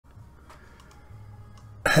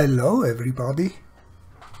Hello everybody.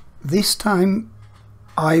 This time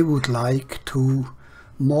I would like to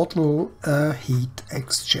model a heat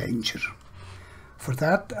exchanger. For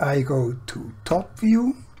that I go to Top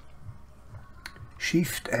View,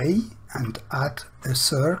 Shift A and add a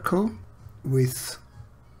circle with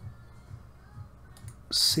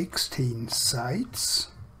 16 sides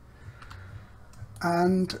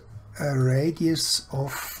and a radius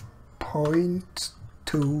of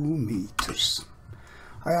 0.2 meters.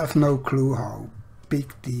 I have no clue how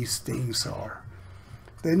big these things are.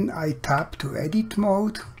 Then I tap to Edit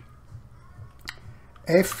Mode,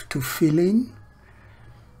 F to fill in,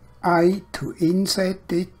 I to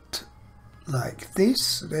inset it like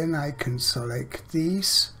this. Then I can select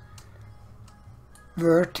these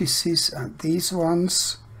vertices and these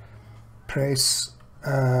ones, press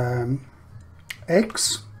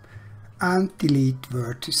X and delete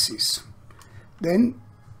vertices. Then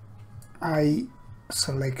I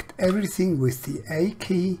select everything with the A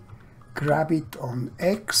key, grab it on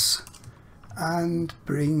X and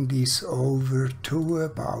bring this over to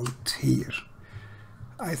about here.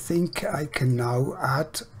 I think I can now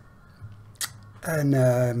add a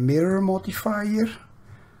mirror modifier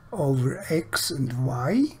over X and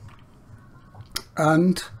Y,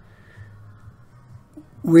 and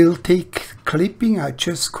we'll take clipping. I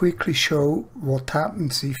just quickly show what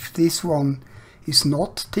happens if this one is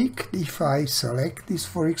not ticked. If I select this,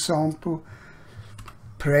 for example,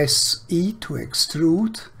 press E to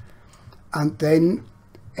extrude and then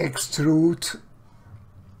extrude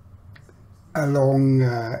along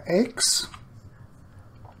X,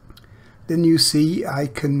 then you see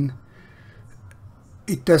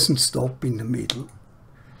it doesn't stop in the middle.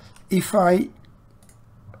 If I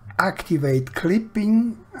activate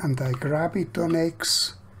clipping and I grab it on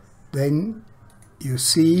X, then you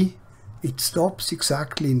see it stops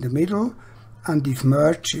exactly in the middle, and if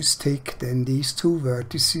merge is ticked, then these two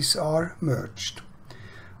vertices are merged.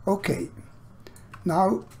 Okay,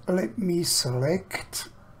 now let me select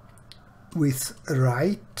with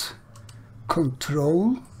right click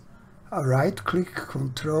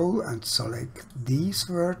control and select these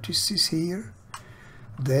vertices here.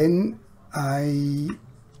 Then I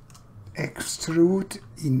extrude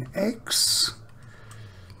in X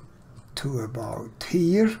to about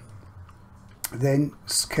here. Then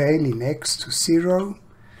scale in X to 0,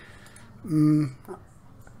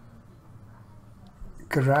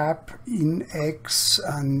 grab in X,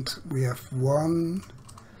 and we have 1,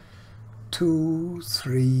 2,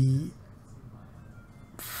 3,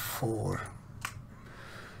 4.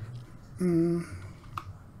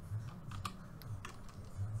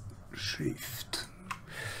 Shift.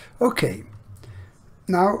 Okay,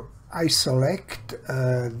 now I select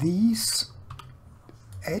these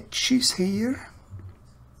edges here,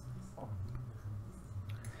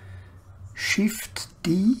 Shift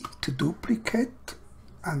D to duplicate,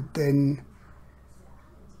 and then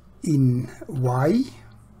in Y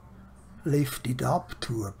lift it up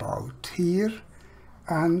to about here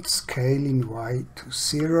and scale in Y to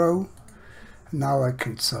 0. Now I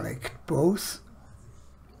can select both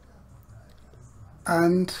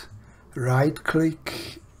and right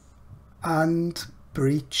click and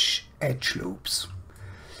bridge edge loops.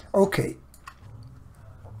 Okay,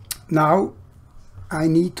 now I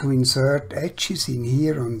need to insert edges in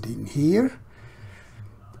here and in here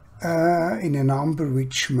in a number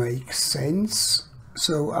which makes sense.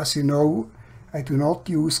 So as you know, I do not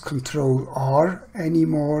use Ctrl R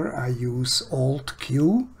anymore, I use Alt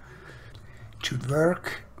Q. It should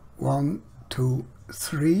work. 1, 2,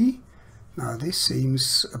 3. Now this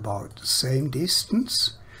seems about the same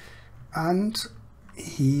distance, and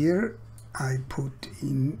here I put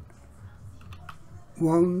in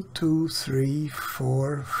 1, 2, 3,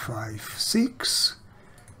 4, 5, 6,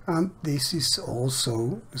 and this is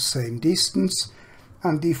also the same distance.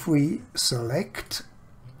 And if we select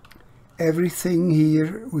everything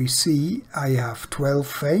here, we see I have 12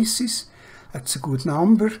 faces. That's a good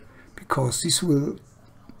number, because this will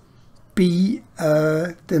be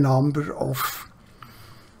the number of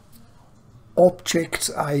objects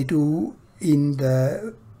I do in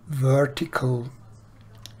the vertical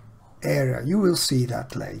area. You will see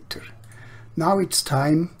that later. Now it's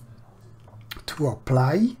time to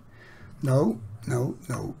apply. No.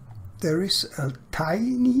 There is a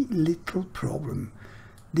tiny little problem.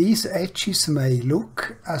 These edges may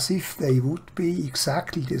look as if they would be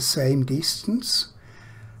exactly the same distance,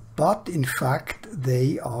 but in fact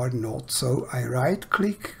they are not. So I right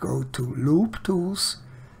click, go to Loop Tools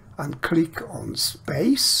and click on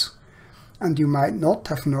Space, and you might not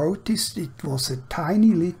have noticed it was a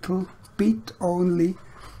tiny little bit only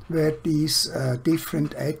where these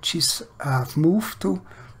different edges have moved to,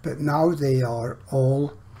 but now they are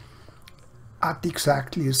all at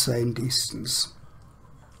exactly the same distance.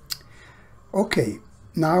 Okay,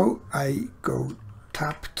 now I go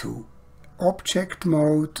tap to Object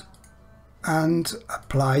Mode and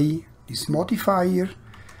apply this modifier.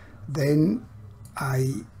 Then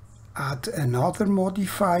I add another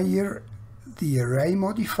modifier, the array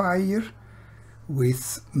modifier,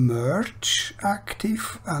 with merge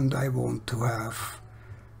active, and I want to have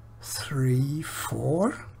 3,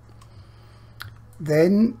 4.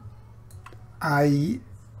 Then I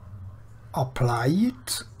apply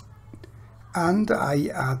it and I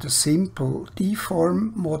add a simple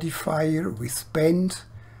deform modifier with bend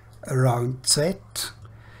around Z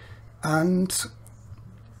and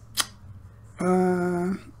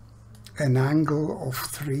an angle of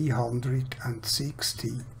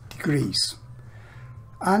 360 degrees.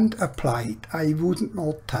 And apply it. I would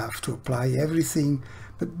not have to apply everything,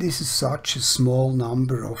 but this is such a small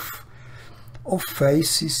number of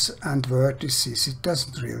faces and vertices, it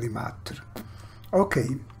doesn't really matter.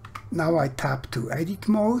 Okay, now I tap to Edit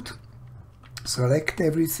Mode, select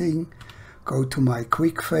everything, go to my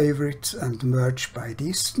quick favorites and merge by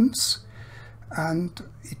distance, and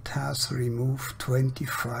it has removed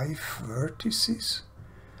 25 vertices.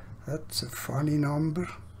 That's a funny number.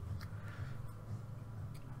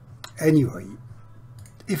 Anyway,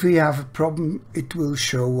 if we have a problem, it will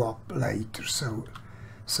show up later. So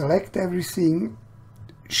select everything,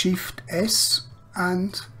 Shift S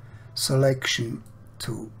and selection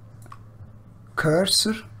to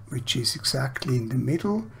cursor, which is exactly in the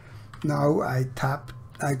middle. Now I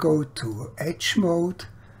go to Edge Mode,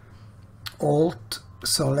 Alt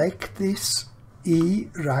select this, E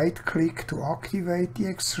right click to activate the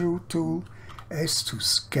extrude tool, S to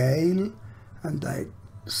scale, and I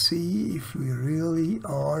see if we really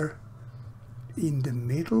are in the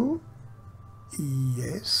middle.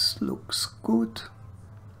 Yes, looks good.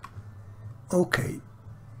 Okay,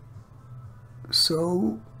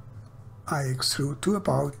 so I extrude to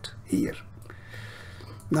about here.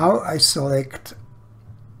 Now I select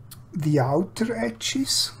the outer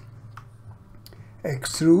edges,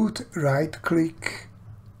 extrude, right click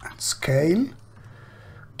and scale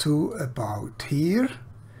to about here.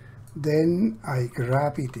 Then I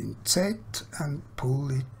grab it in Z and pull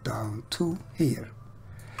it down to here.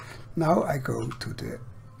 Now I go to the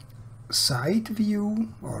side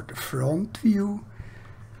view or the front view,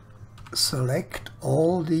 select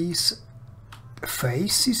all these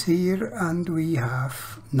faces here, and we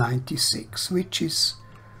have 96, which is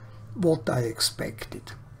what I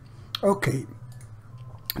expected. Okay,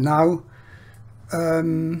 now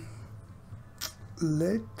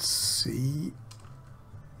let's see.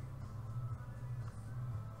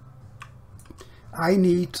 I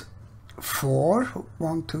need 4,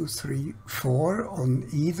 1, 2, 3, 4 on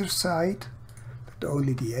either side, but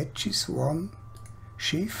only the edges. 1,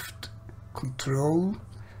 Shift, Control,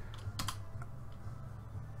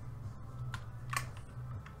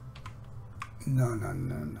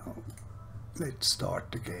 no. Let's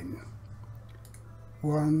start again.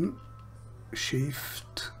 1,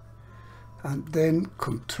 Shift, and then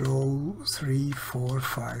Control 3, 4,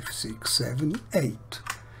 5, 6, 7, 8.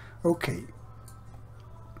 Okay.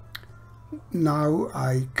 Now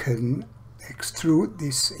I can extrude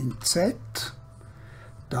this in Z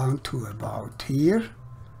down to about here.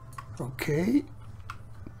 Okay,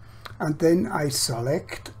 and then I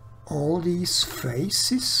select all these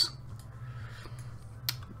faces,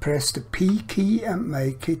 press the P key and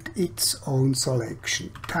make it its own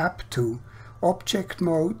selection. Tap to Object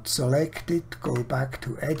Mode, select it, go back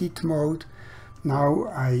to Edit Mode. Now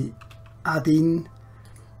I add in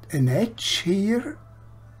an edge here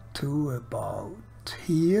to about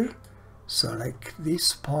here, select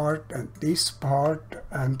this part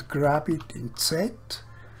and grab it in Z,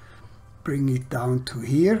 bring it down to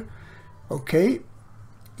here. Okay,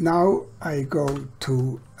 now I go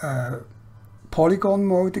to polygon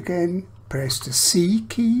mode again, press the C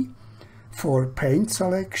key for paint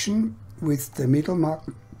selection with the middle mark.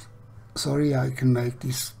 Sorry, I can make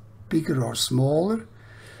this bigger or smaller.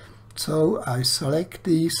 So I select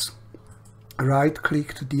these, right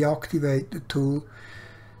click to deactivate the tool,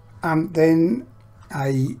 and then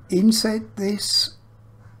I inset this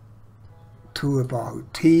to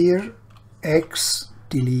about here, X,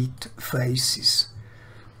 delete faces.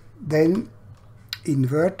 Then in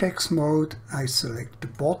vertex mode I select the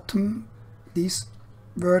bottom, these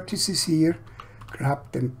vertices here,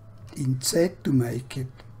 grab them in Z to make it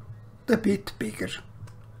a bit bigger.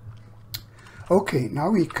 Okay,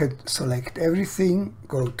 now we can select everything,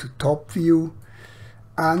 go to top view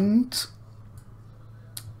and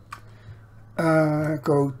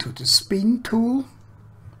go to the spin tool.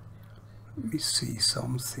 Let me see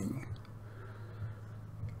something.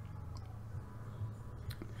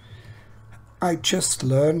 I just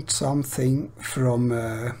learned something from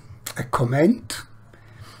a comment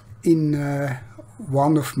in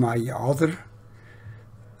one of my other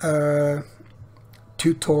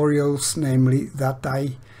tutorials, namely that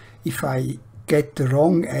if I get the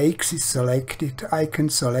wrong axis selected, I can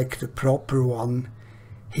select the proper one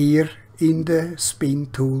here in the spin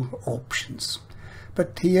tool options.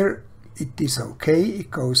 But here it is okay,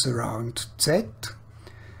 it goes around Z,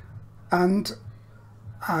 and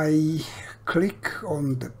I click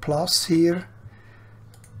on the plus here,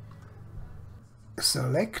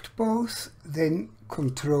 select both, then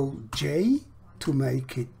Ctrl J to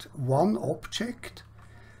make it one object,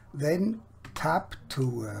 then tap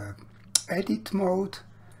to edit mode,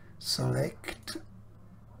 select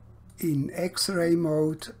in X-ray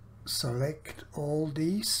mode, select all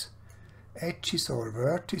these edges or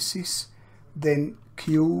vertices, then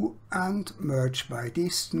Q and merge by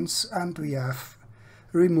distance, and we have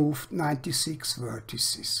removed 96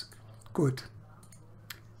 vertices. Good.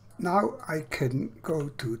 Now I can go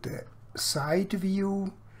to the side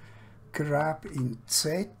view, grab in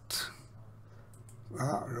Z,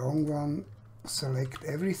 wrong one, select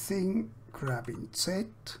everything, grab in Z,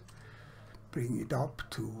 bring it up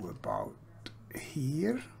to about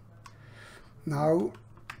here. Now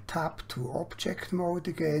tap to object mode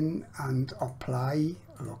again and apply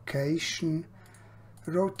location,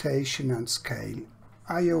 rotation and scale.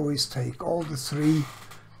 I always take all the three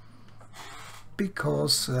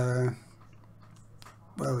because well,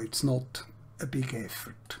 it's not a big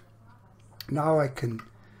effort. Now I can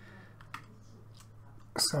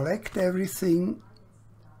select everything,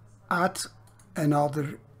 add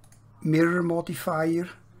another mirror modifier,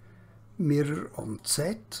 mirror on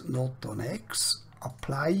Z, not on X,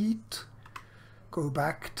 apply it, go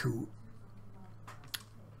back to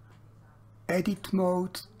edit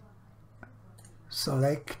mode,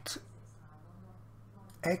 select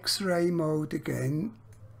X-ray mode again,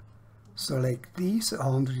 select these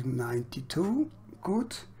 192,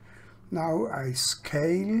 good. Now I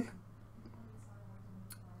scale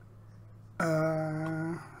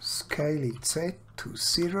it Z to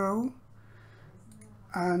 0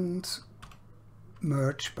 and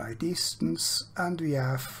merge by distance, and we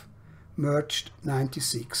have merged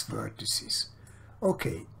 96 vertices.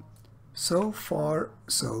 Okay, so far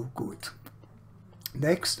so good.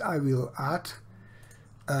 Next I will add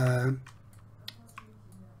a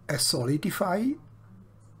solidify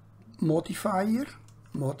modifier,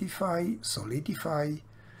 modify, solidify,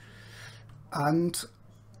 and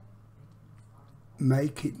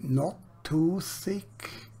make it not too thick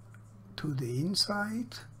to the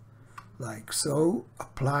inside, like so.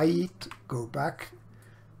 Apply it, go back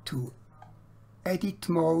to edit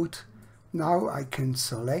mode. Now I can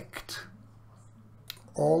select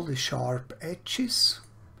all the sharp edges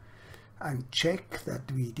and check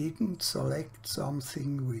that we didn't select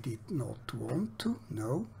something we did not want to.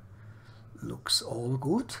 No, looks all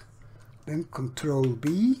good. Then Ctrl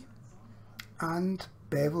B and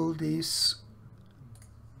bevel this.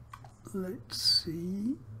 Let's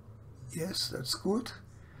see, yes, that's good,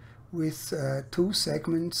 with 2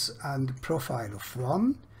 segments and profile of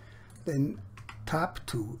 1. Then tap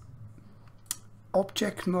to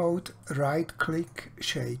object mode, right click,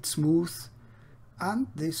 shade smooth, and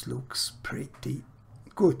this looks pretty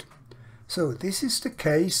good. So this is the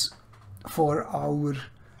case for our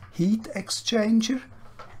heat exchanger.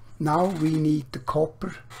 Now we need the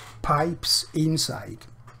copper pipes inside.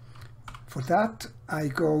 For that I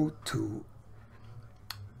go to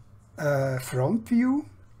front view,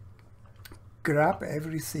 grab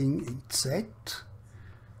everything in Z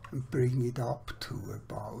and bring it up to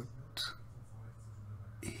about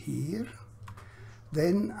here.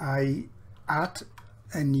 Then I add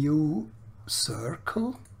a new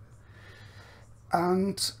circle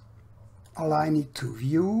and align it to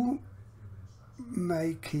view,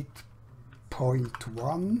 make it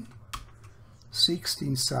 0.1,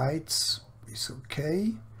 16 sides is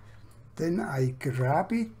okay. Then I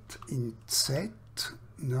grab it in Z,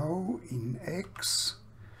 no, in X,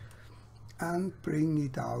 and bring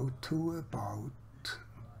it out to about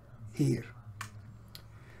here.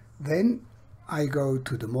 Then I go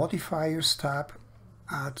to the modifiers tab,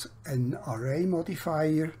 add an array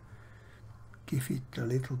modifier, give it a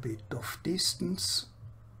little bit of distance,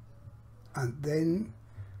 and then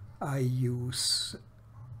I use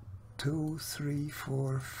 2, 3,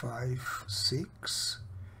 4, 5, 6.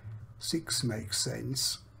 6 makes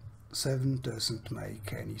sense. 7 doesn't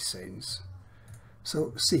make any sense.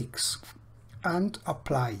 So 6, and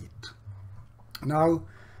apply it. Now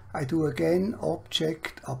I do again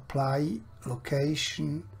object, apply,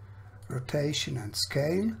 location, rotation and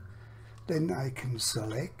scale. Then I can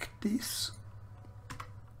select this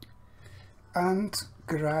and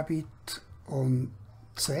grab it on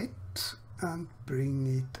Z and bring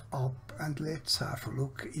it up, and let's have a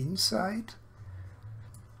look inside.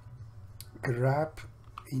 Grab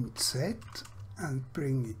in Z and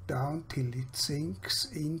bring it down till it sinks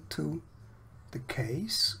into the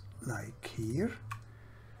case, like here.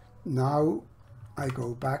 Now I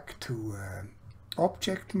go back to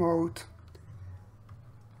object mode,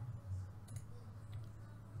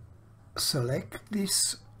 select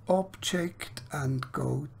this object and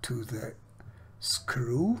go to the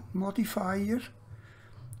screw modifier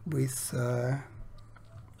with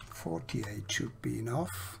 48 should be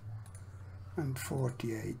enough, and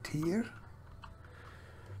 48 here,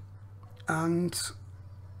 and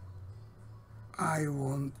I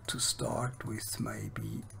want to start with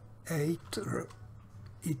maybe 8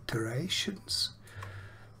 iterations,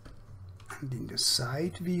 and in the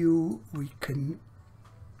side view we can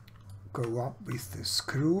go up with the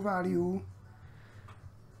screw value,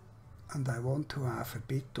 and I want to have a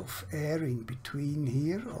bit of air in between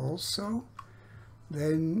here also.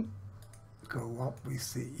 Then go up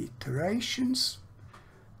with the iterations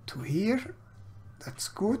to here. That's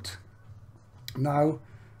good. Now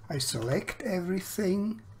I select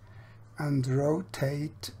everything and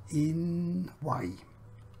rotate in Y.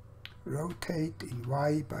 Rotate in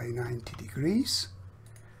Y by 90 degrees.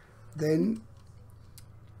 Then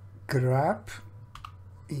grab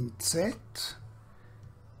in Z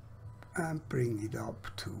and bring it up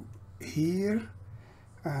to here,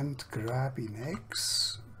 and grab in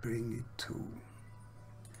X, bring it to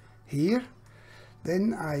here.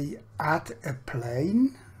 Then I add a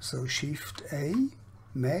plane, so Shift A,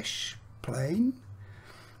 mesh, plane,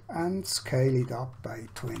 and scale it up by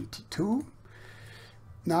 22.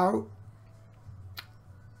 Now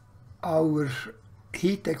our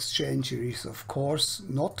heat exchanger is of course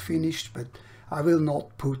not finished, but I will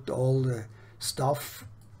not put all the stuff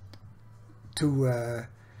to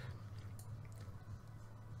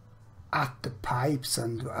at the pipes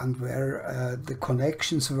and where the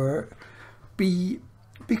connections were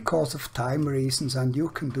because of time reasons, and you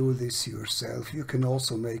can do this yourself. You can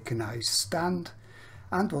also make a nice stand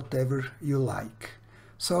and whatever you like.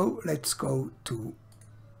 So let's go to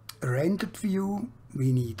rendered view.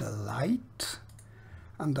 We need a light,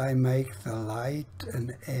 and I make the light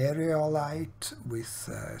an area light with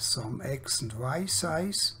some X and Y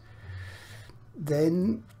size.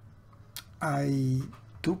 Then I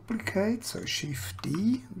duplicate, so Shift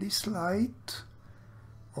D, this light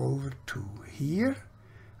over to here,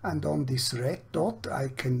 and on this red dot I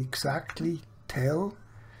can exactly tell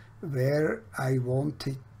where I want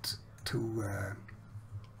it to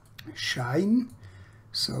shine.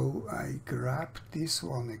 So I grab this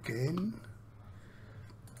one again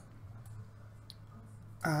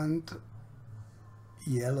and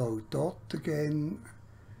yellow dot again,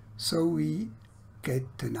 so we get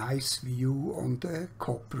a nice view on the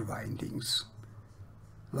copper windings,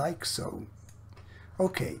 like so.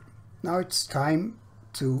 Okay, now it's time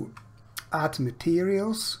to add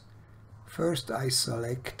materials. First I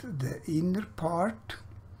select the inner part,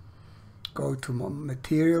 go to my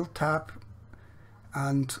material tab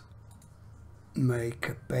and make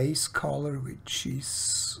a base color which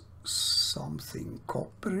is something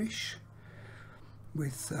copperish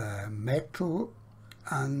with metal,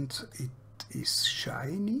 and it is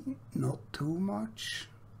shiny, not too much,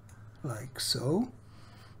 like so.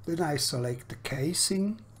 Then I select the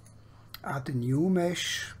casing, add a new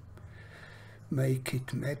mesh, make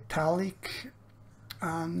it metallic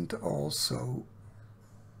and also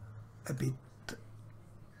a bit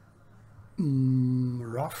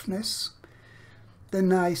roughness.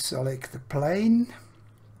 Then I select the plane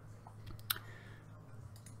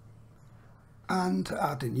and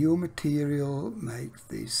add a new material, make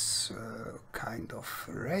this kind of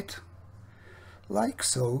red, like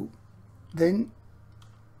so. Then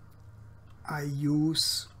I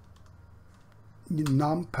use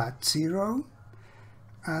numpad 0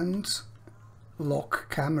 and lock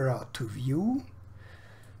camera to view.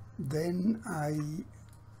 Then I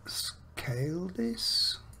scale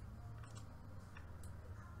this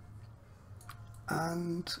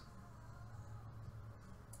and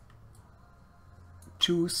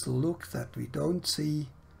choose the look that we don't see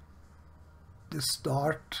the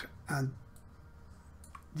start and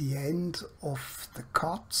the end of the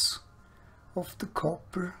cuts of the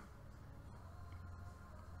copper.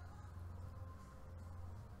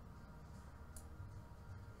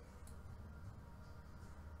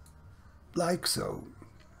 like so.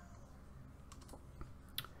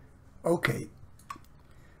 Okay,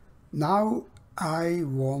 now I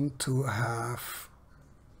want to have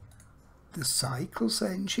the cycles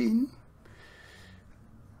engine,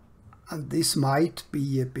 and this might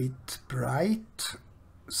be a bit bright,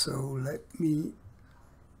 so let me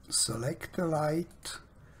select the light,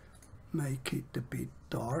 make it a bit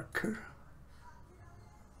darker,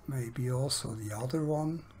 maybe also the other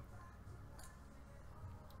one,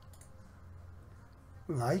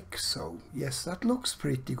 like so. Yes, that looks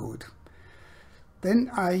pretty good. Then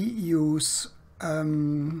I use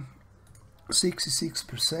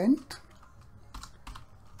 66%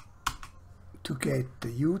 to get the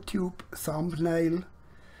YouTube thumbnail,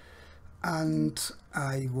 and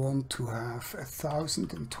I want to have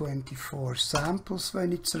 1024 samples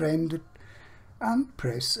when it's rendered, and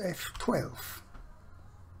press F12.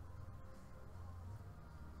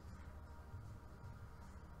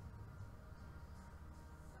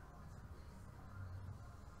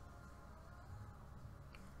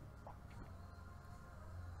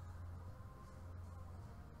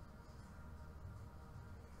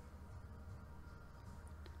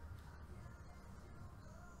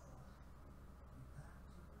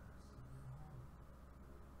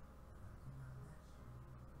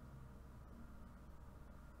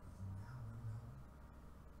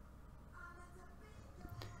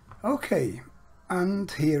 Okay,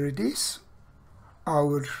 and here it is,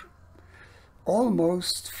 our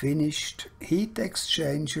almost finished heat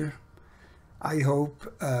exchanger. I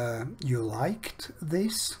hope you liked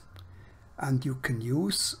this and you can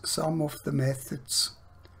use some of the methods.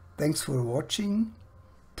 Thanks for watching,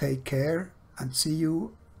 take care and see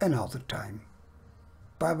you another time.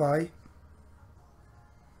 Bye bye.